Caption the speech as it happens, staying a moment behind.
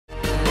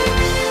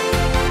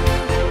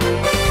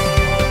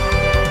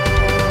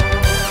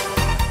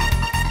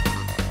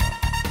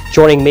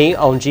Joining me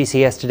on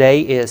GCS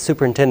Today is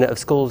Superintendent of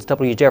Schools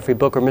W. Jeffrey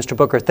Booker. Mr.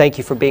 Booker, thank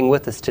you for being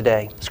with us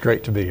today. It's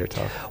great to be here,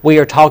 Todd. We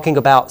are talking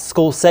about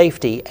school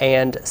safety,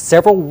 and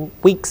several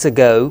weeks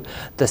ago,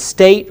 the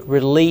state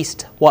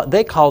released what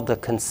they call the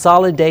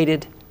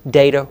Consolidated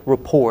Data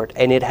Report,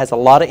 and it has a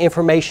lot of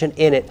information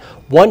in it.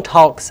 One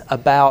talks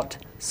about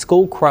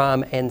school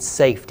crime and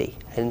safety,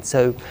 and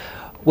so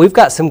we've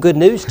got some good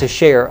news to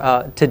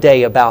share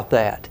today about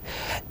that.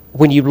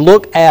 When you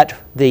look at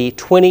the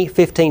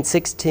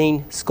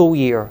 2015-16 school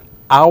year,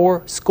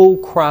 our school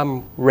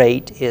crime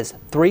rate is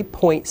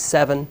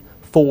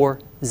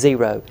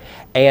 3.740,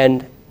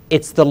 and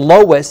it's the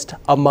lowest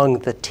among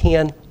the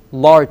 10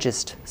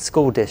 largest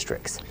school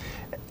districts.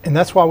 And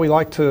that's why we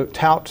like to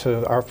tout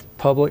to our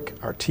public,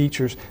 our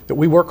teachers, that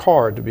we work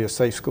hard to be a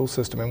safe school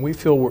system, and we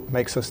feel what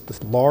makes us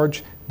the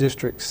large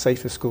district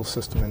safest school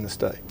system in the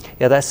state.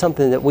 Yeah, that's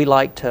something that we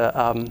like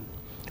to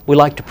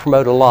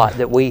promote a lot,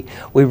 that we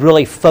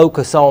really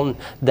focus on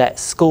that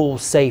school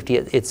safety.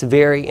 It's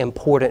very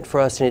important for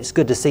us, and it's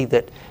good to see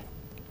that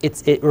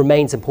it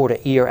remains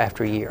important year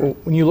after year. Well,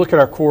 when you look at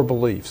our core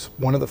beliefs,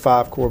 one of the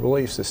 5 core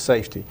beliefs is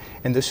safety,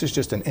 and this is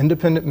just an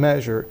independent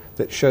measure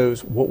that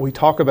shows what we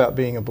talk about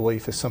being a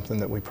belief is something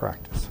that we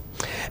practice.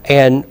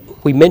 And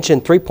we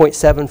mentioned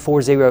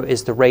 3.740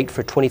 is the rate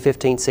for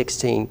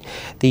 2015-16.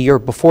 The year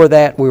before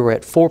that, we were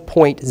at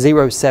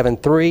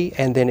 4.073,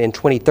 and then in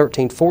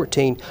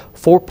 2013-14,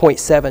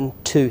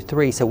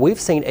 4.723. So we've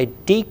seen a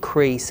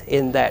decrease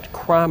in that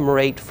crime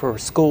rate for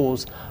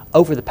schools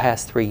over the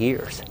past 3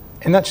 years.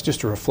 And that's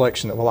just a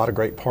reflection of a lot of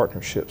great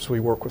partnerships. We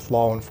work with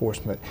law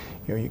enforcement.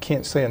 You know, you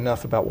can't say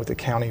enough about what the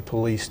county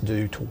police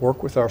do to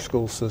work with our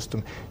school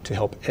system to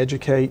help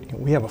educate.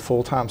 We have a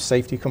full-time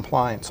safety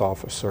compliance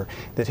officer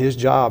that his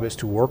job is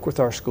to work with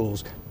our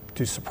schools,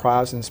 do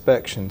surprise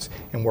inspections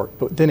and work.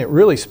 But then it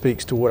really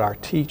speaks to what our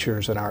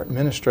teachers and our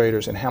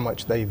administrators and how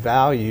much they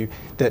value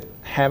that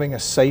having a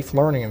safe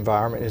learning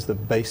environment is the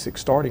basic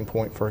starting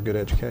point for a good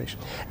education.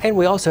 And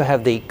we also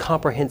have the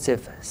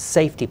comprehensive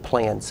safety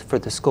plans for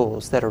the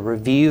schools that are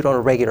reviewed on a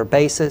regular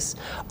basis,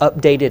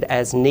 updated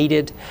as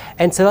needed.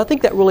 And so I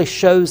think that really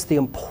shows the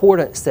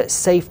importance that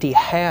safety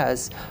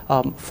has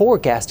for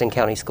Gaston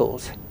County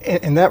schools.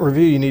 And that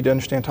review, you need to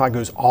understand, Todd,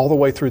 goes all the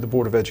way through the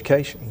Board of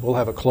Education. We'll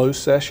have a closed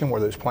session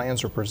where those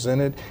plans are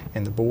presented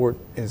and the board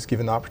is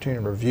given the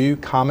opportunity to review,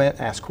 comment,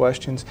 ask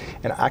questions.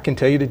 And I can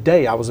tell you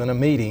today, I was in a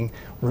meeting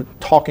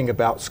talking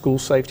about school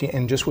safety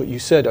and just what you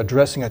said,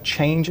 addressing a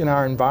change in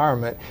our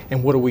environment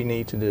and what do we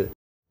need to do.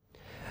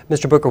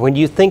 Mr. Booker, when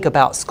you think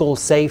about school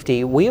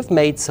safety, we have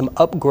made some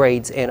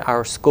upgrades in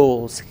our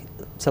schools.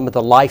 Some of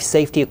the life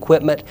safety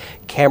equipment,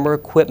 camera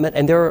equipment,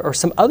 and there are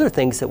some other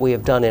things that we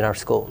have done in our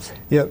schools.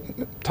 Yeah,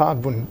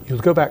 Todd, when you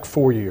go back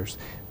 4 years,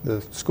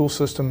 the school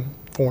system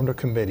formed a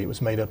committee. It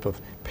was made up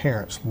of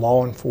parents,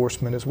 law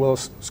enforcement, as well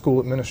as school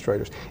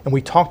administrators. And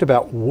we talked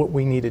about what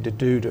we needed to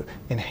do to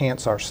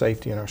enhance our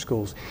safety in our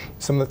schools.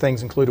 Some of the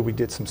things included, we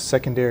did some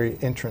secondary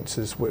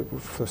entrances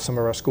for some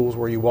of our schools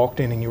where you walked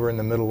in and you were in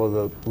the middle of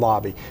the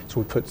lobby. So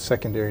we put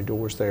secondary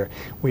doors there.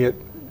 We had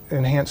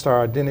enhanced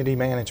our identity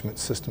management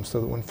system so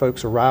that when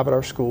folks arrive at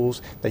our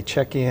schools, they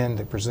check in,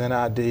 they present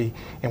ID,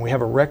 and we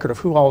have a record of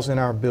who all's in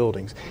our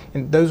buildings.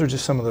 And those are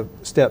just some of the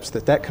steps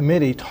that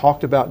committee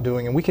talked about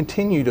doing, and we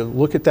continue to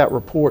look at that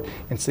report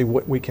and see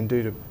what we can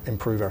do to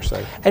improve our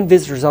safety. And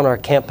visitors on our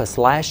campus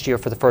last year,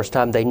 for the first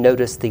time, they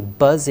noticed the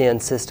buzz-in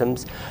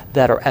systems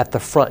that are at the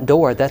front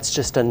door. That's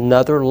just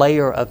another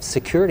layer of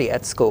security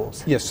at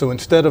schools. Yes, so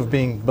instead of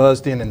being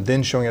buzzed in and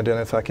then showing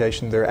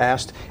identification, they're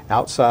asked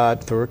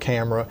outside through a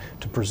camera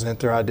to present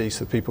their ID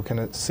so people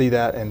can see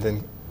that and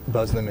then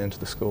buzz them into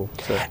the school.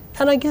 So.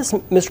 And I guess,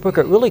 Mr.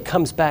 Booker, it really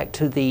comes back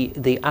to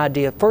the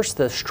idea, first,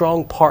 the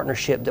strong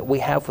partnership that we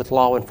have with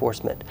law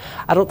enforcement.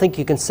 I don't think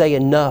you can say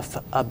enough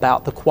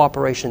about the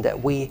cooperation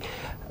that we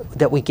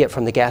get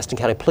from the Gaston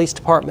County Police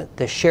Department,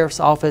 the Sheriff's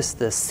Office,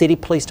 the city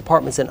police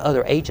departments, and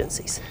other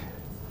agencies.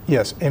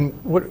 Yes, and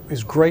what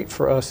is great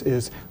for us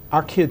is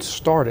our kids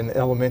start in the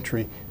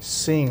elementary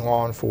seeing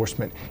law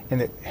enforcement,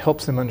 and it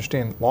helps them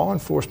understand law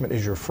enforcement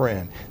is your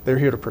friend. They're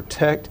here to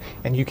protect,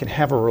 and you can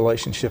have a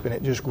relationship, and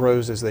it just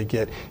grows as they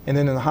get. And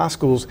then in the high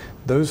schools,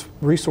 those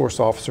resource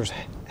officers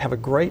have a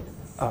great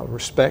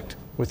respect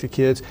with the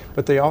kids,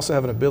 but they also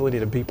have an ability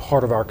to be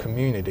part of our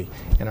community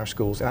in our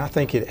schools, and I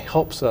think it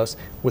helps us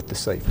with the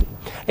safety.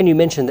 And you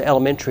mentioned the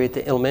elementary. At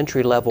the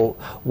elementary level,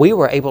 we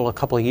were able a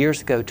couple of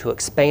years ago to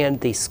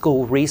expand the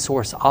school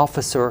resource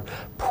officer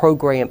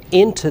program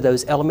into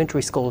those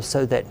elementary schools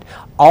so that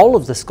all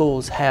of the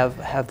schools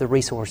have the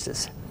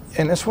resources.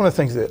 And that's one of the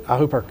things that I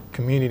hope our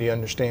community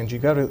understands. You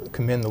got to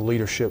commend the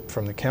leadership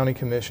from the county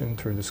commission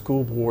through the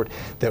school board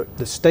that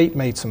the state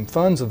made some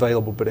funds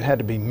available, but it had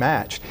to be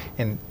matched,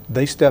 and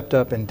they stepped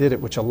up and did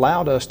it, which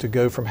allowed us to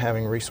go from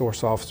having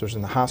resource officers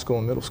in the high school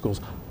and middle schools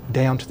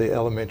down to the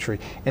elementary.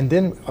 And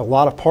then a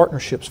lot of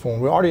partnerships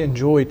formed. We already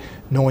enjoyed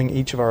knowing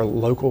each of our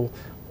local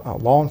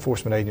law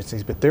enforcement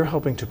agencies, but they're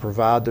helping to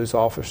provide those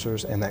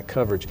officers and that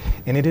coverage,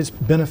 and it has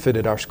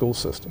benefited our school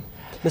system.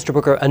 Mr.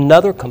 Booker,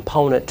 another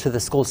component to the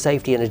school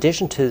safety, in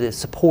addition to the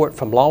support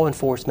from law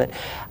enforcement,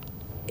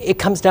 it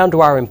comes down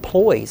to our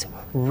employees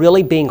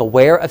really being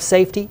aware of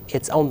safety.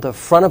 It's on the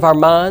front of our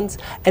minds,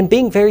 and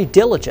being very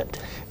diligent.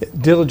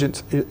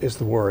 Diligence is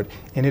the word,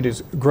 and it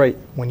is great.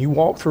 When you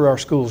walk through our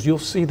schools, you'll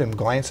see them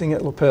glancing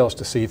at lapels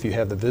to see if you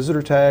have the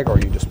visitor tag or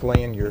you're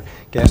displaying your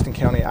Gaston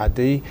County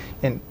ID,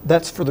 and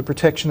that's for the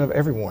protection of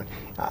everyone.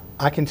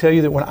 I can tell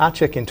you that when I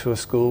check into a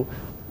school,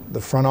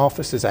 the front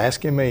office is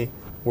asking me,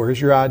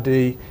 where's your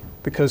ID?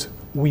 Because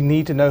we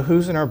need to know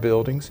who's in our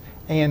buildings,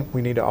 and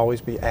we need to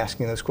always be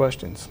asking those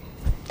questions.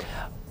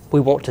 We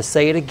want to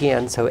say it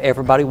again so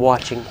everybody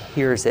watching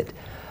hears it.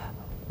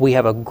 We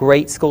have a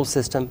great school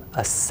system,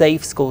 a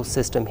safe school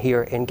system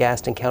here in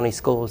Gaston County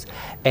Schools,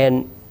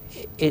 and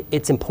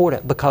it's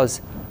important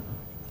because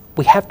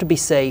we have to be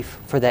safe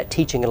for that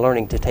teaching and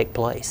learning to take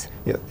place.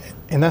 Yeah,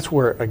 and that's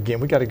where, again,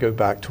 we got to go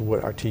back to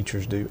what our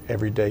teachers do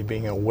every day,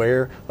 being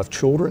aware of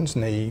children's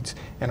needs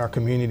and our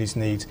community's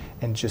needs,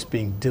 and just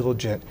being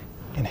diligent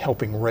in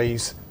helping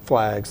raise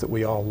flags that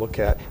we all look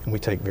at and we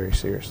take very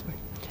seriously.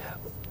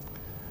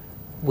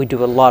 We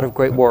do a lot of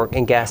great work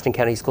in Gaston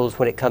County Schools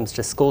when it comes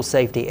to school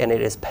safety, and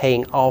it is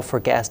paying off for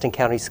Gaston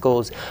County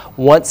Schools.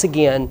 Once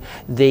again,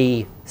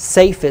 the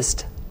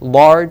safest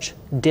large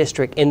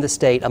district in the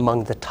state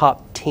among the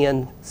top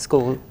 10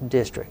 school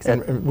districts.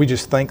 And we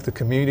just thank the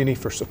community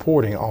for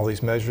supporting all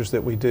these measures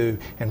that we do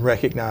and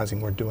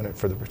recognizing we're doing it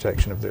for the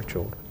protection of their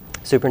children.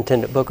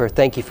 Superintendent Booker,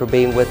 thank you for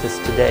being with us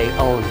today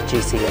on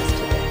GCS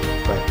Today.